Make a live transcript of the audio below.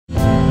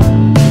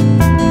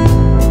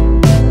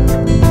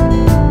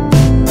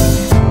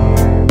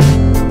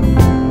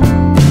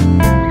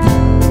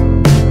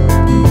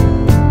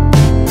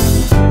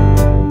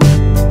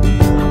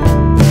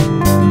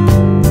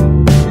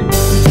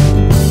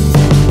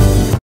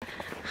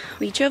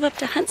We drove up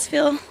to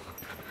Huntsville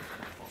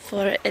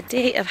for a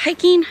day of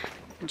hiking.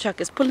 Chuck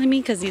is pulling me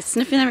because he's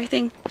sniffing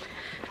everything,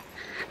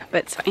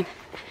 but it's fine.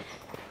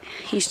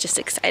 He's just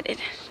excited.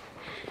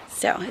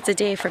 So it's a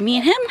day for me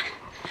and him,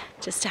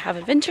 just to have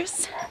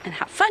adventures and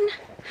have fun.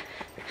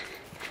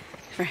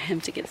 For him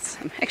to get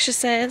some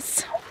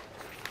exercise,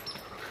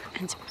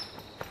 and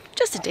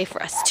just a day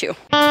for us too.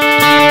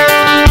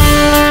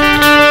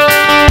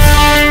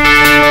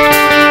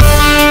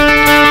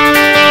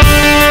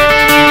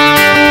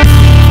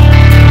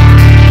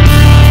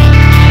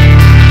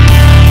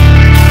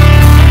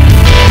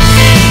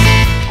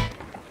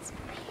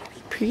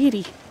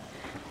 Pretty.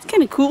 It's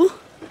kind of cool.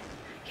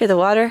 Hear the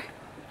water.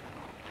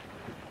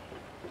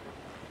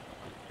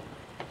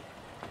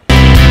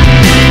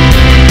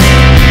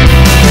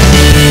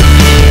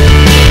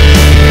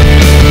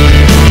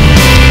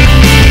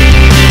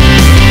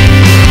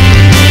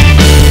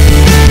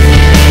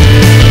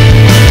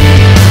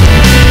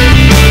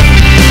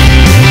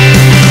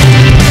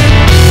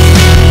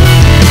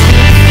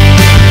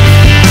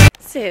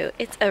 So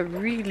it's a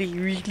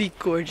really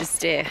gorgeous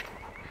day.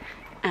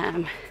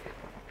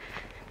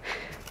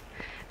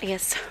 I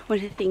guess one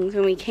of the things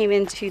when we came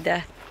into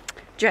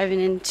driving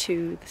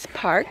into this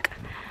park,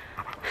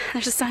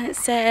 there's a sign that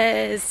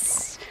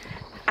says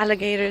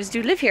alligators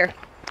do live here.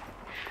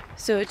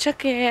 So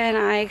Chuck and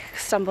I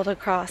stumbled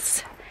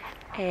across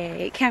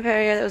a camp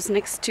area that was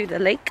next to the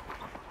lake.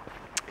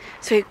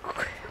 So we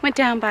went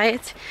down by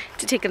it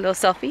to take a little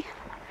selfie.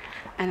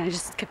 And I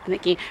just kept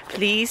thinking,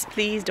 please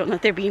don't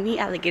let there be any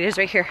alligators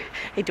right here.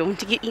 I don't want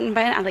to get eaten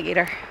by an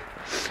alligator.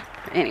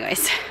 But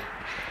anyways,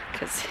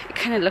 because it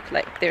kind of looked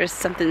like there was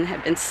something that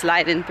had been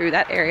sliding through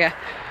that area.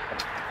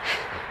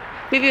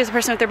 Maybe it was a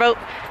person with their boat.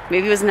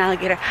 Maybe it was an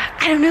alligator.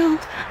 I don't know,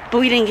 but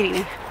we didn't get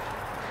eaten.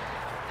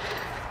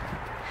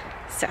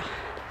 So,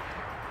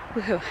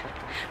 woohoo.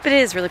 But it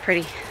is really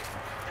pretty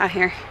out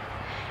here.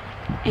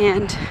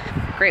 And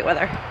great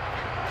weather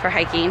for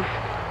hiking.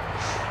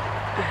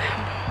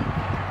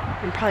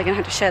 I'm probably gonna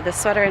have to shed the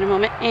sweater in a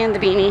moment and the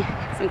beanie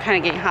because I'm kind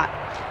of getting hot.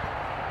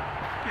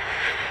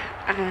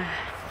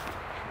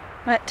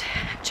 But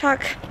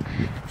Chuck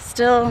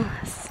still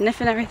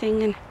sniffing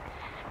everything and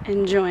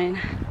enjoying.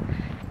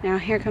 Now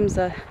here comes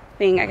the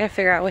thing. I gotta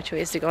figure out which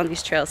ways to go on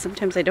these trails.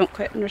 Sometimes I don't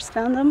quite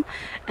understand them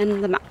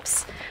and the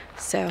maps.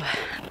 So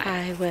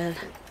I will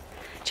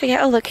check it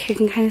out. Oh look, you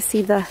can kind of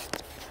see the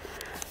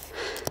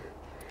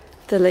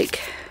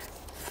lake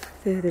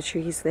through the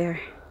trees there.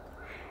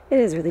 It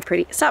is really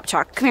pretty. Stop,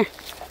 Chuck. Come here.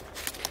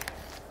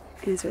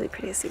 It is really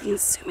pretty. So you can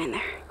zoom in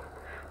there.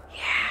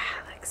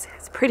 Yeah, like I said,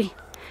 it's pretty.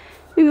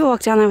 Maybe we'll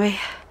walk down that way.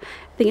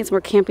 I think it's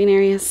more camping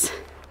areas.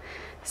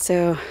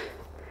 So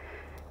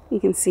you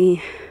can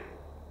see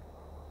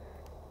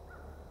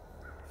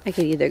I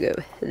could either go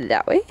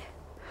that way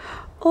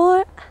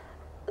or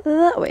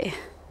that way.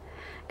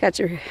 Got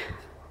to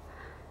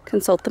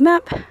consult the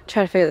map,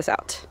 try to figure this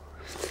out.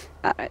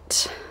 All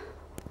right.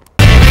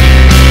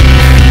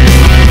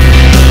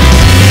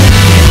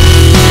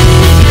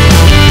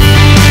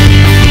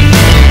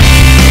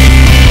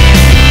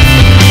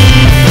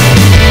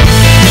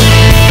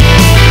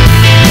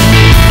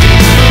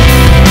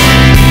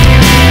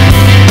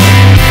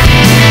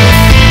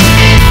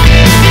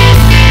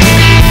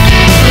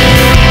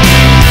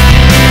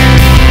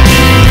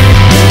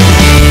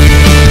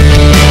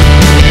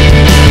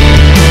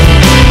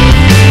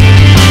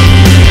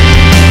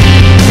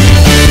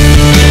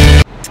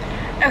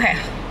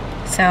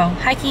 So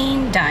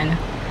hiking done.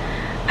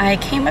 I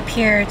came up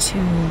here to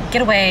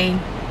get away,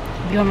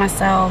 be with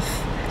myself,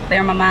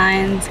 clear my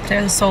mind,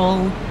 clear the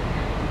soul,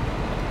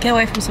 get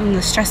away from some of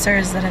the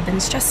stressors that have been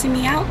stressing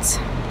me out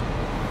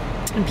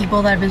and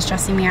people that have been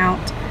stressing me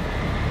out.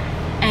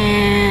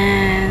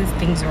 And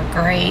things were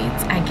great.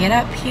 I get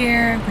up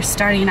here, we're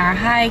starting our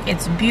hike,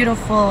 it's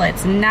beautiful,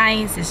 it's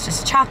nice, it's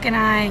just Chuck and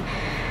I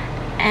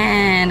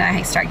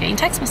start getting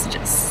text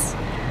messages.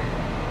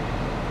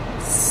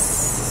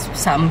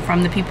 Some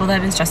from the people that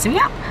have been stressing me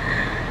out.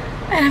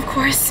 And of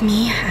course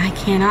me, I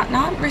cannot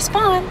not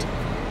respond.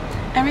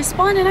 I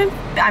respond, and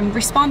I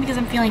respond because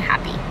I'm feeling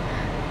happy.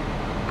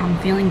 I'm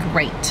feeling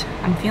great.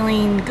 I'm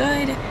feeling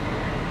good.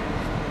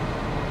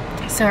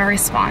 So I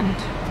respond.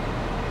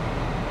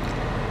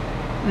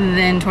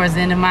 Then towards the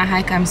end of my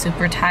hike, I'm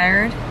super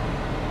tired.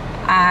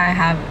 I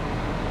have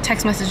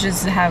text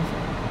messages that have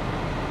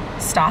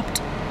stopped.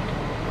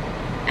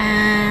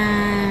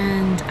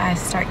 And I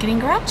start getting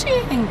grouchy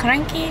and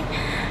cranky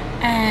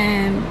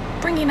and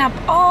bringing up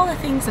all the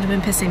things that have been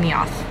pissing me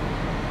off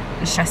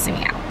and stressing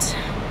me out.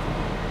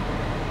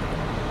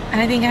 And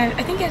I think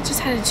I just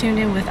had to tune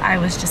in with I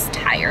was just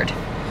tired.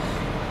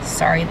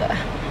 Sorry, the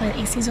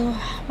AC's a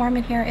little warm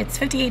in here. It's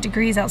 58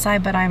 degrees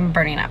outside, but I'm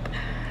burning up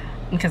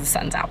because the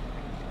sun's out.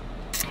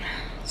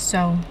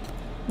 So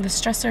the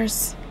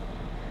stressors,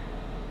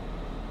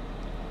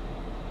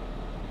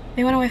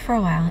 they went away for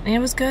a while, and it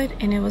was good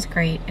and it was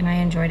great and I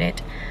enjoyed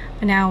it.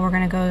 But now we're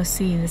gonna go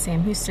see the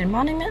Sam Houston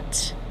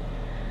Monument,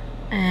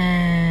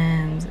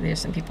 and there's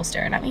some people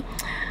staring at me.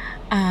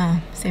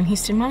 Sam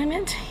Houston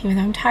Monument. Even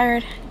though I'm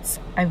tired,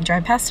 I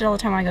drive past it all the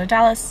time when I go to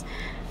Dallas.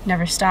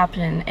 Never stopped,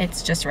 and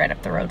it's just right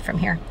up the road from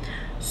here.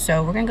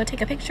 So we're gonna go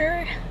take a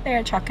picture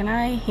there, Chuck and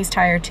I. He's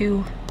tired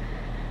too,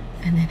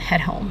 and then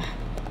head home.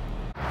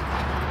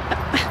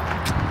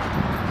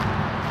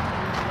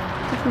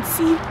 I can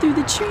see through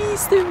the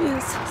trees. There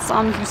is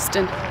Sam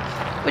Houston.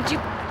 Would you?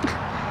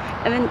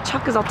 And then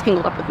Chuck is all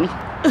tangled up with me.